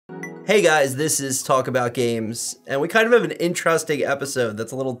Hey guys, this is Talk About Games, and we kind of have an interesting episode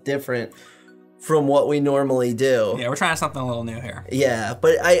that's a little different from what we normally do. Yeah, we're trying something a little new here. Yeah,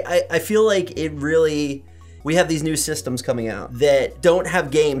 but I feel like it really, we have these new systems coming out that don't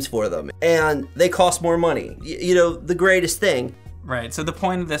have games for them, and they cost more money. You know, the greatest thing. Right, so the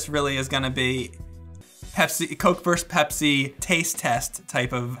point of this really is gonna be Coke versus Pepsi taste test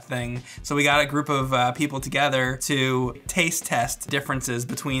type of thing. So we got a group of people together to taste test differences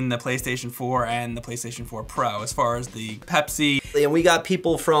between the PlayStation 4 and the PlayStation 4 Pro as far as the Pepsi. And we got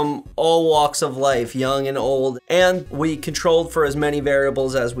people from all walks of life, young and old, and we controlled for as many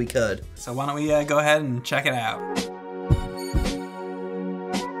variables as we could. So why don't we go ahead and check it out.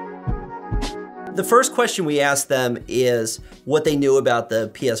 The first question we asked them is what they knew about the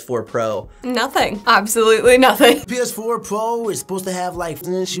PS4 Pro. Nothing. Absolutely nothing. PS4 Pro is supposed to have like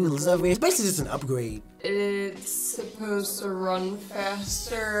shoes. It's basically just an upgrade. It's supposed to run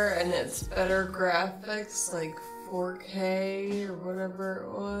faster and it's better graphics, like 4K or whatever it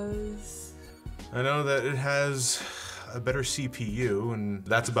was. I know that it has a better CPU, and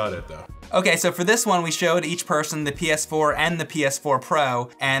that's about it though. Okay, so for this one, we showed each person the PS4 and the PS4 Pro,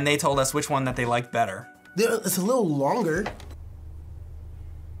 and they told us which one that they liked better. It's a little longer.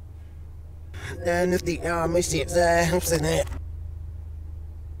 And if the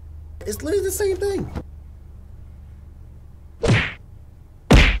it's literally the same thing.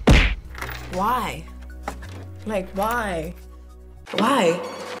 Why? Like, why? Why?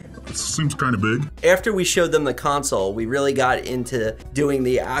 It seems kind of big. After we showed them the console, we really got into doing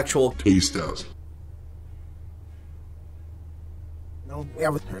the actual Taste test. No,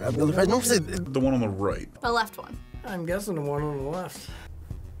 The one on the right. The left one. I'm guessing the one on the left.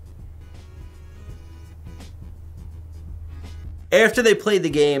 After they played the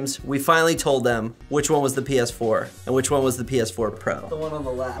games, we finally told them which one was the PS4 and which one was the PS4 Pro. The one on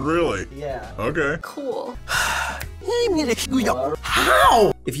the left. Really? Yeah. Okay. Cool.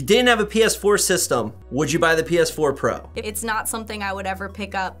 How? If you didn't have a PS4 system, would you buy the PS4 Pro? It's not something I would ever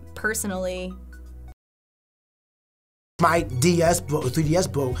pick up personally. My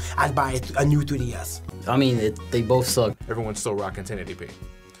 3DS Pro, I'd buy a new 3DS. I mean, they both suck. Everyone's still rocking 1080p.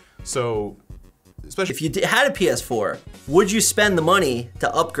 So, especially If you had a PS4, would you spend the money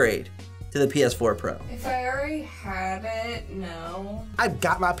to upgrade to the PS4 Pro? If I already had it, no. I've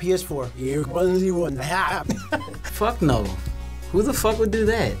got my PS4. Here was the one to have. Fuck no. Who the fuck would do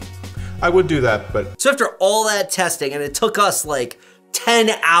that? I would do that, but So after all that testing, and it took us like 10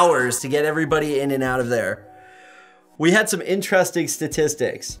 hours to get everybody in and out of there, we had some interesting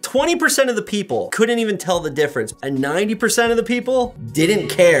statistics. 20% of the people couldn't even tell the difference, and 90% of the people didn't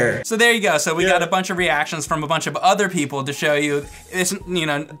care. So there you go. So we got a bunch of reactions from a bunch of other people to show you, this, you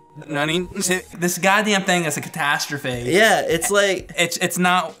know, this goddamn thing is a catastrophe. Yeah, it's like, It's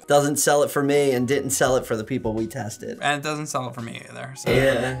not, doesn't sell it for me and didn't sell it for the people we tested. and it doesn't sell it for me either. So.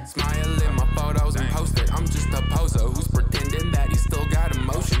 Yeah. Smile in my photos and post it. I'm just a poser who's pretending that he still got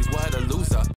emotions. What a loser.